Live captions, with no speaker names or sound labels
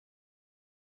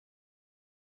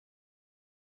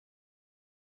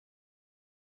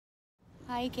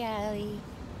Hi, Callie.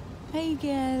 Hi,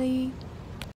 Callie.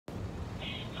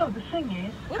 So the thing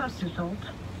is, test result.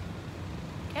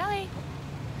 Callie.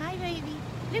 Hi, baby.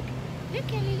 Look,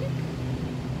 Callie, look.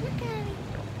 Look,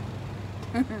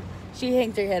 Callie. She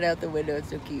hangs her head out the window.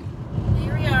 It's so cute.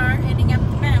 Here we are, heading up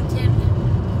the mountain.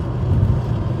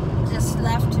 Just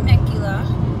left Temecula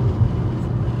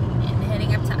and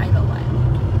heading up to Idyllwild.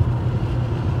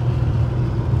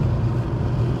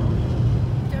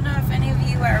 Don't know if any of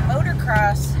you are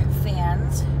motocross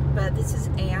fans, but this is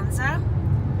Anza. You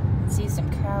can see some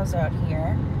cows out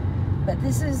here. But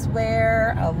this is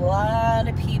where a lot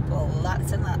of people,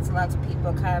 lots and lots of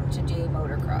people come to do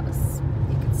motocross.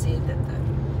 You can see that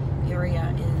the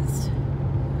area is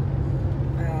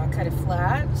kind of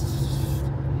flat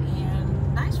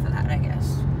and nice for that, I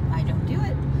guess. I don't do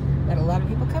it, but a lot of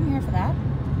people come here for that.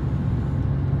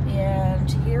 And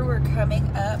here we're coming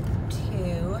up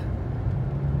to,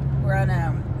 we're on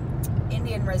a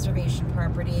Indian reservation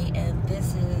property, and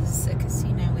this is a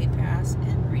casino we pass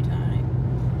every time.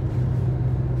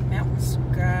 Mountain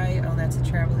Sky, oh, that's a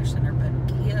traveler center, but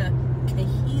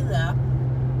Kahila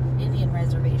Indian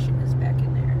reservation is back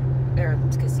in there, or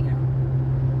it's casino.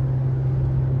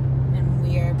 And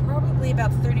we are probably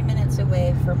about 30 minutes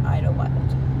away from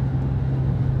Idyllwild.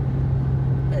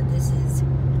 But this is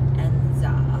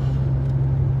Anza.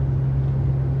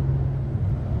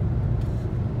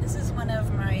 This is one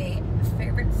of my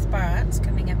favorite spots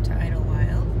coming up to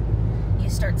Idyllwild. You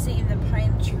start seeing the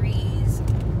pine trees.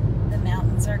 The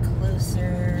mountains are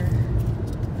closer.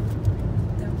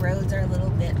 The roads are a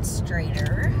little bit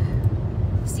straighter.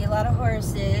 You see a lot of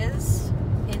horses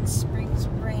in Springs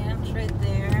Ranch right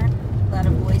there. A lot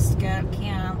of Boy Scout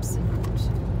camps and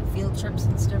field trips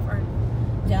and stuff are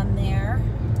down there.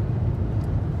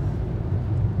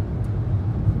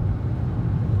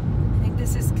 I think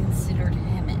this is considered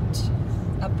Hemet,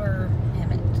 Upper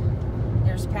Hemet.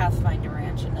 There's Pathfinder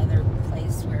Ranch, another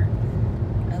place where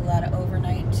a lot of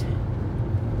overnight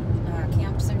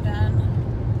camps are done.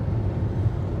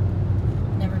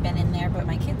 Never been in there, but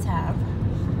my kids have.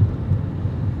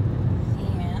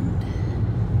 And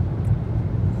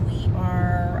we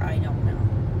are, I don't know,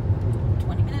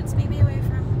 20 minutes maybe away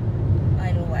from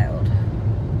Idyllwild.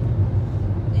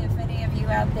 If any of you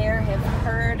out there have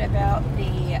heard about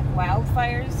the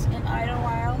wildfires in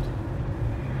Idyllwild,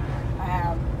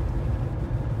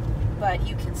 but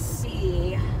you can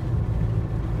see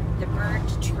the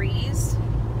burnt trees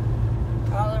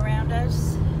all around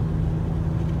us.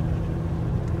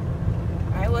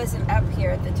 I wasn't up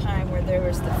here at the time where there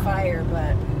was the fire,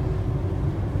 but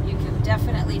you can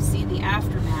definitely see the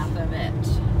aftermath of it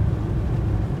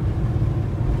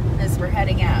as we're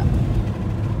heading up.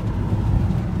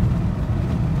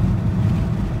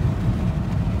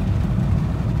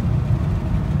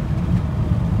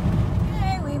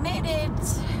 Okay, we made it.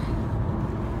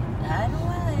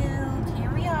 Idyllwild,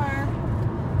 here we are.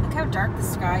 Look how dark the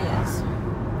sky is.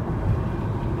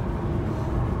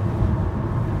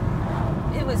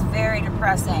 It was very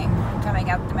depressing coming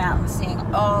up the mountain, seeing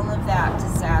all of that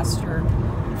disaster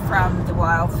from the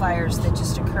wildfires that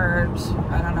just occurred.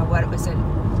 I don't know what it was, a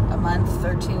month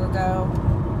or two ago.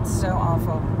 It's so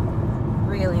awful.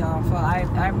 Really awful.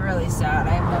 I'm really sad.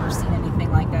 I've never seen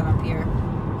anything like that up here.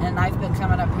 And I've been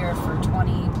coming up here for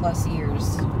 20 plus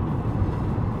years.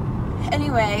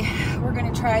 Anyway, we're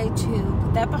going to try to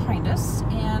put that behind us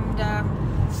and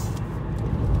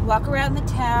walk around the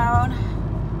town,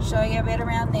 show you a bit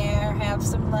around there, have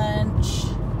some lunch.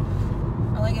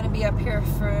 Only going to be up here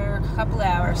for a couple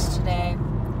hours today.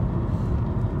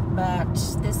 But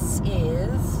this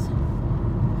is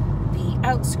the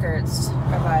outskirts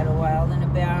of Idyllwild. In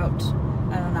about,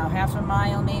 I don't know, half a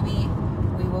mile maybe,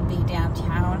 we will be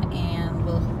downtown, and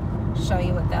we'll show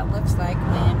you what that looks like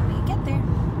when we get there.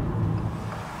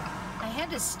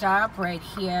 To stop right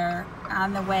here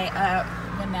on the way up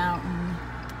the mountain.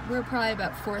 We're probably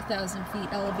about 4,000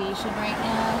 feet elevation right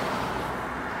now,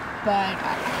 but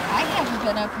I haven't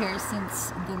been up here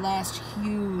since the last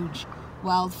huge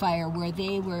wildfire where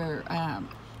they were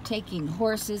taking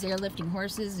horses, airlifting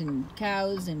horses and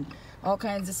cows and all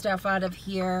kinds of stuff out of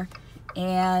here.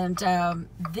 And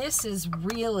this is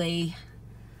really,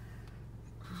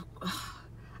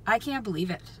 I can't believe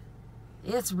it.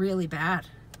 It's really bad.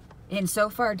 And so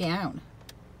far down.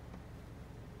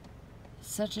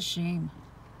 Such a shame.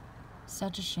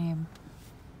 Such a shame.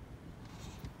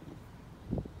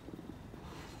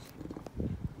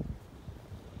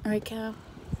 All right, Cal.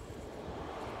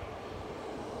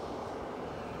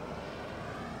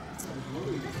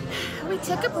 We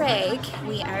took a break.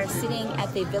 We are sitting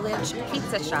at the Village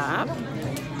Pizza Shop.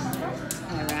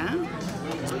 All right.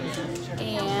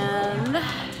 And I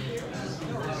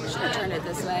should have turned it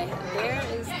this way. There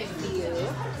is the view.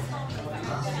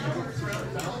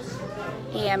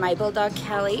 And my bulldog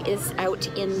Callie is out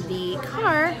in the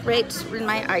car, right in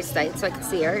my eyesight, so I can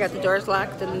see her. I got the doors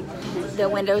locked and the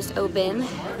windows open.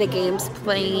 The game's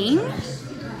playing.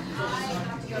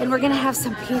 And we're gonna have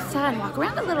some pizza and walk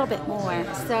around a little bit more.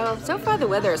 So far the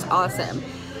weather is awesome.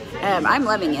 I'm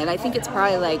loving it. I think it's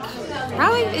probably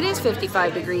it is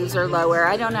 55 degrees or lower.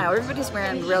 I don't know. Everybody's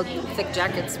wearing real thick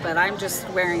jackets, but I'm just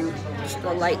wearing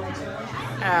a light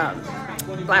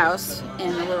blouse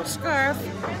and a little scarf,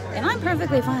 and I'm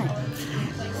perfectly fine.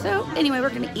 So anyway, we're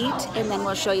gonna eat, and then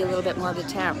we'll show you a little bit more of the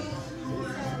town.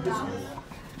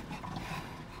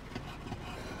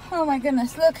 Oh my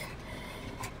goodness, look.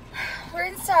 We're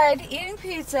inside eating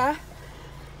pizza.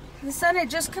 The sun had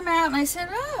just come out, and I said,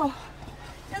 oh,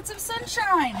 got some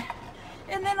sunshine.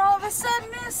 And then all of a sudden,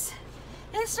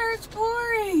 it starts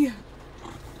pouring in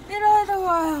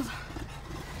Idyllwild.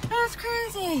 That's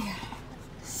crazy.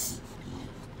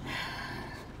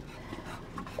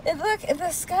 And look,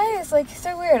 the sky is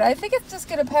so weird. I think it's just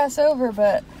gonna pass over,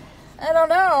 but I don't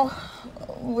know.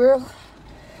 We'll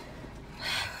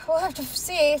have to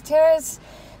see. Tara's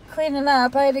cleaning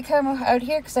up. I had to come out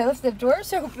here because I left the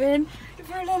doors open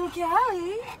for little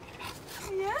Callie.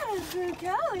 Yes, little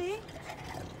Callie.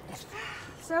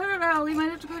 So I don't know. We might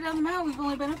have to go down the mountain. We've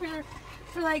only been up here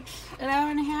for an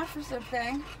hour and a half or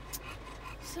something.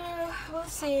 So we'll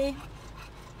see.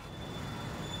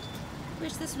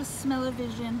 Wish this was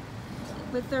smell-o-vision.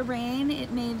 With the rain,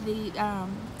 it made the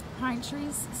pine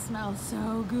trees smell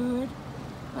so good.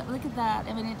 But look at that.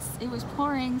 I mean, it was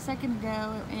pouring a second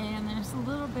ago, and there's a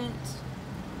little bit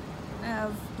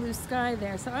of blue sky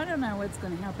there. So I don't know what's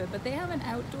going to happen. But they have an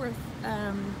outdoor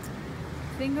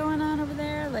thing going on over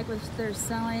there, they're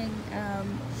selling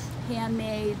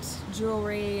handmade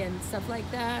jewelry and stuff like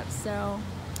that. So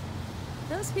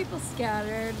those people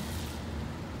scattered.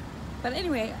 But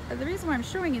anyway, the reason why I'm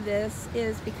showing you this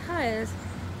is because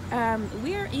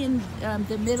we're in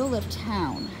the middle of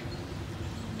town.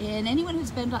 And anyone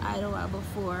who's been to Idyllwild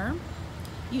before,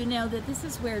 you know that this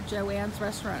is where Joanne's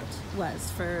restaurant was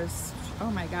for,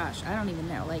 oh my gosh, I don't even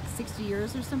know, 60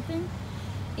 years or something.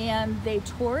 And they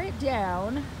tore it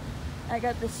down. I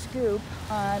got the scoop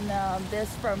on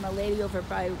this from a lady over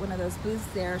by one of those booths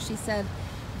there. She said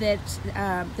that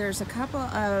there's a couple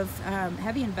of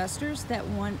heavy investors that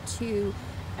want to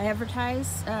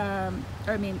advertise,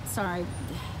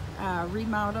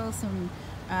 remodel some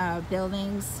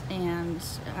buildings and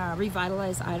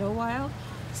revitalize Idyllwild.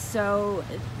 So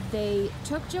they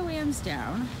took Joanne's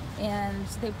down and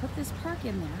they put this park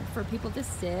in there for people to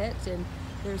sit, and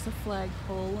there's a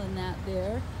flagpole and that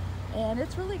there. And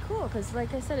it's really cool because,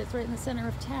 like I said, it's right in the center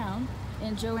of town.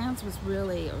 And Joanne's was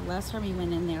really, last time we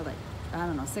went in there, I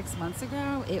don't know, 6 months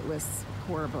ago, it was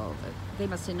horrible. They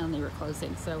must have known they were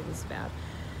closing, so it was bad.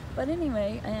 But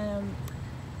anyway,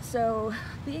 so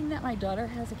being that my daughter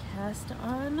has a cast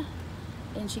on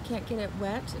and she can't get it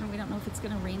wet, and we don't know if it's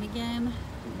going to rain again,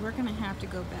 we're going to have to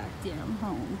go back down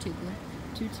home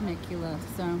to Temecula.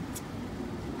 So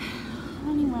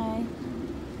anyway,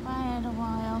 bye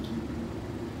Idyllwild.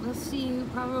 We'll see you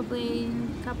probably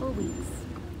in a couple of weeks.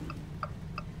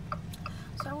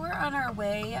 So we're on our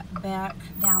way back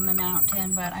down the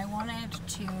mountain, but I wanted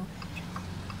to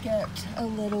get a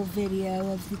little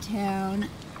video of the town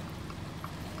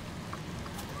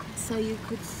so you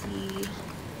could see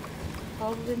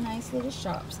all the nice little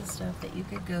shops and stuff that you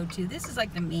could go to. This is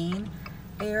the main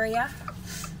area.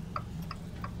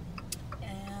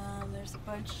 And there's a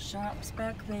bunch of shops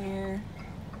back there.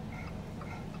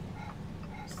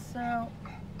 So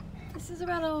this is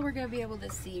about all we're going to be able to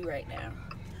see right now.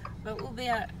 But we'll be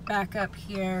back up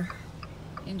here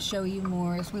and show you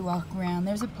more as we walk around.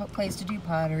 There's a place to do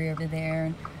pottery over there,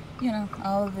 and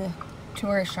all of the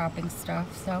tourist shopping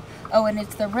stuff. So, oh, and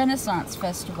it's the Renaissance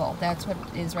Festival. That's what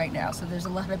it is right now. So there's a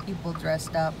lot of people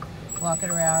dressed up, walking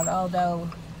around, although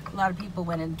a lot of people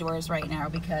went indoors right now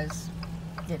because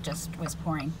it just was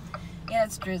pouring. Yeah,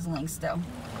 it's drizzling still.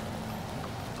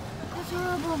 It's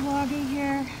horrible vlogging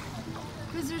here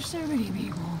because there's so many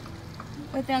people.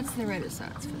 But that's the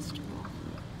Renaissance Festival.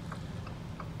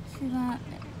 See that?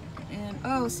 And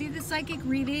oh, see the psychic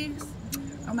readings?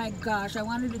 Oh my gosh, I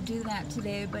wanted to do that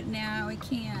today, but now I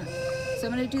can't. So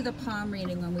I'm going to do the palm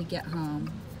reading when we get home.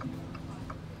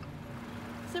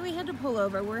 So we had to pull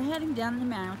over. We're heading down the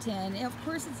mountain. Of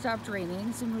course it stopped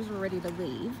raining as soon as we're ready to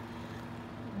leave.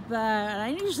 But I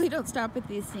usually don't stop at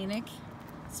these scenic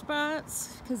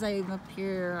spots because I'm up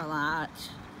here a lot.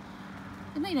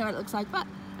 And I know what it looks like, but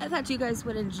I thought you guys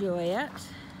would enjoy it.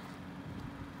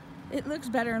 It looks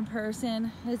better in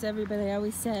person, as everybody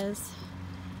always says.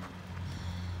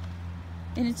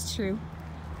 And it's true.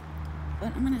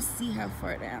 But I'm gonna see how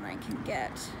far down I can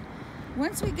get.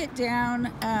 Once we get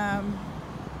down,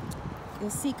 you'll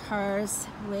see cars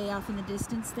way off in the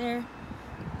distance there.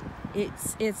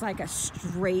 It's like a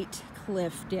straight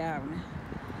cliff down.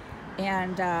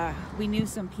 And we knew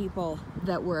some people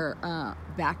that were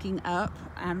backing up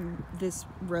on this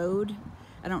road.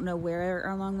 I don't know where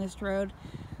along this road,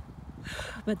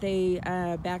 but they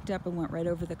backed up and went right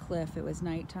over the cliff. It was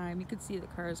nighttime. You could see the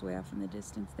cars way off in the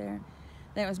distance there.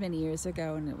 That was many years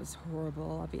ago, and it was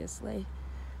horrible, obviously.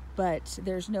 But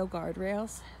there's no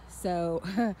guardrails, so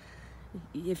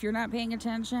if you're not paying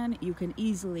attention, you can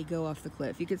easily go off the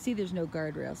cliff. You can see there's no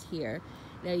guardrails here.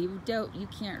 Now you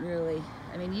can't really,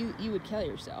 I mean, you would kill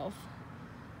yourself,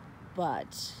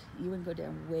 but you wouldn't go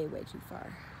down way too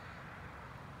far.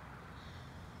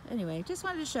 Anyway, just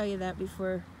wanted to show you that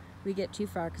before we get too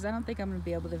far, because I don't think I'm going to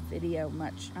be able to video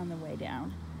much on the way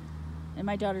down. And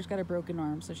my daughter's got a broken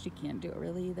arm, so she can't do it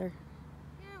really either.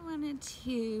 I wanted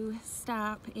to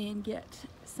stop and get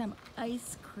some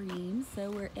ice cream, so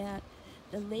we're at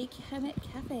the Lake Hemet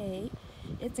Cafe.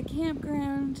 It's a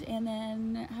campground, and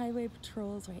then highway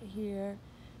patrols right here.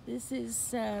 This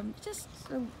is just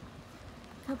a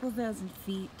couple thousand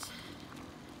feet,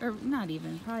 or not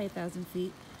even, probably 1,000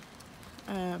 feet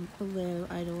below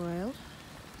Idyllwild.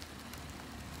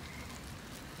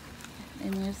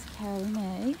 And there's Callie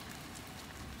Mae.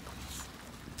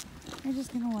 We're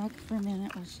just gonna walk for a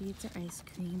minute while she eats her ice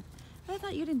cream. I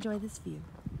thought you'd enjoy this view.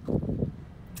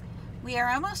 We are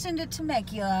almost into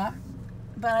Temecula,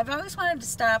 but I've always wanted to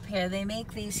stop here. They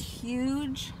make these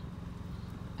huge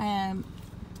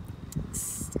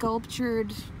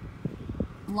sculptured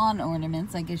lawn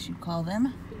ornaments, I guess you'd call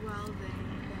them.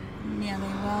 Welding. Yeah,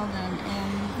 they weld them.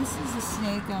 And this is a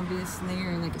snake, obviously,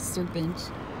 or like a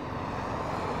serpent,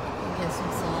 I guess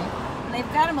you'd say. And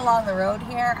they've got them along the road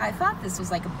here. I thought this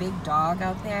was like a big dog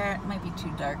out there. It might be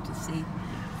too dark to see.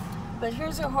 But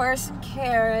here's a horse and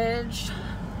carriage.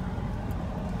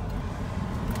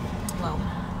 Whoa.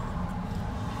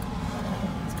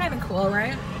 It's kind of cool,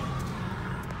 right?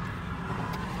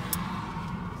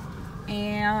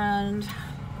 And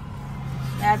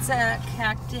that's a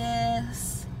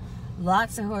cactus.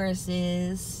 Lots of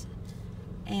horses.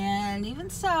 And even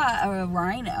saw a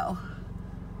rhino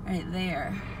right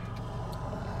there.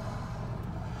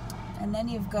 And then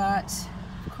you've got,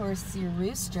 of course, your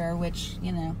rooster, which,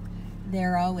 you know,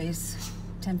 they're always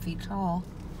 10 feet tall.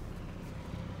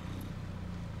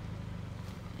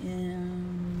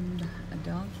 And a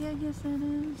donkey, I guess that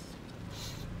is.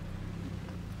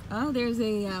 Oh, there's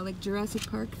a like Jurassic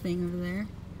Park thing over there.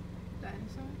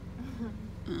 Dinosaur?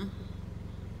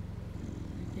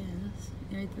 Yes,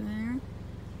 right there.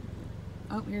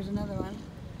 Oh, here's another one.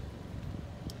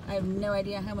 I have no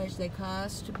idea how much they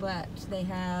cost, but they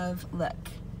have, look,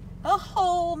 a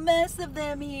whole mess of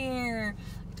them here.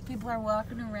 People are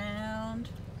walking around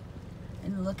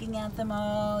and looking at them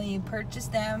all. You purchase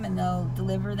them and they'll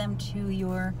deliver them to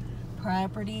your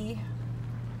property.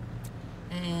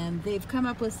 And they've come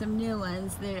up with some new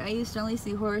ones. I used to only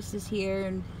see horses here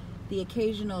and the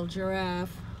occasional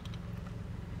giraffe.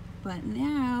 But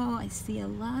now I see a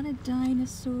lot of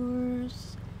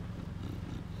dinosaurs.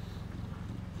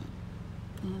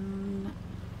 And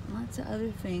lots of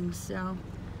other things. So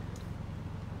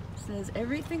it says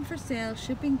everything for sale,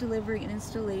 shipping, delivery, and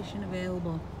installation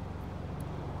available.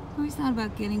 I always thought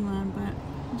about getting one, but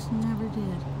just never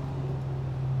did.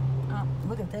 Oh,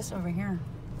 look at this over here.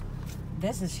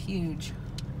 This is huge.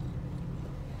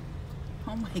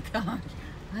 Oh my gosh,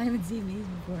 I haven't seen these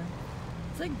before.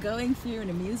 It's like going through an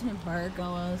amusement park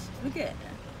almost. Look at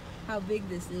how big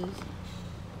this is.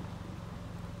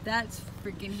 That's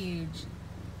freaking huge.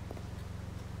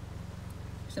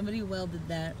 Somebody welded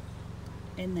that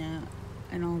and that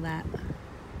and all that.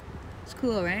 It's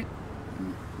cool, right?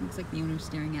 Looks like the owner's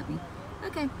staring at me.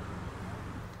 Okay.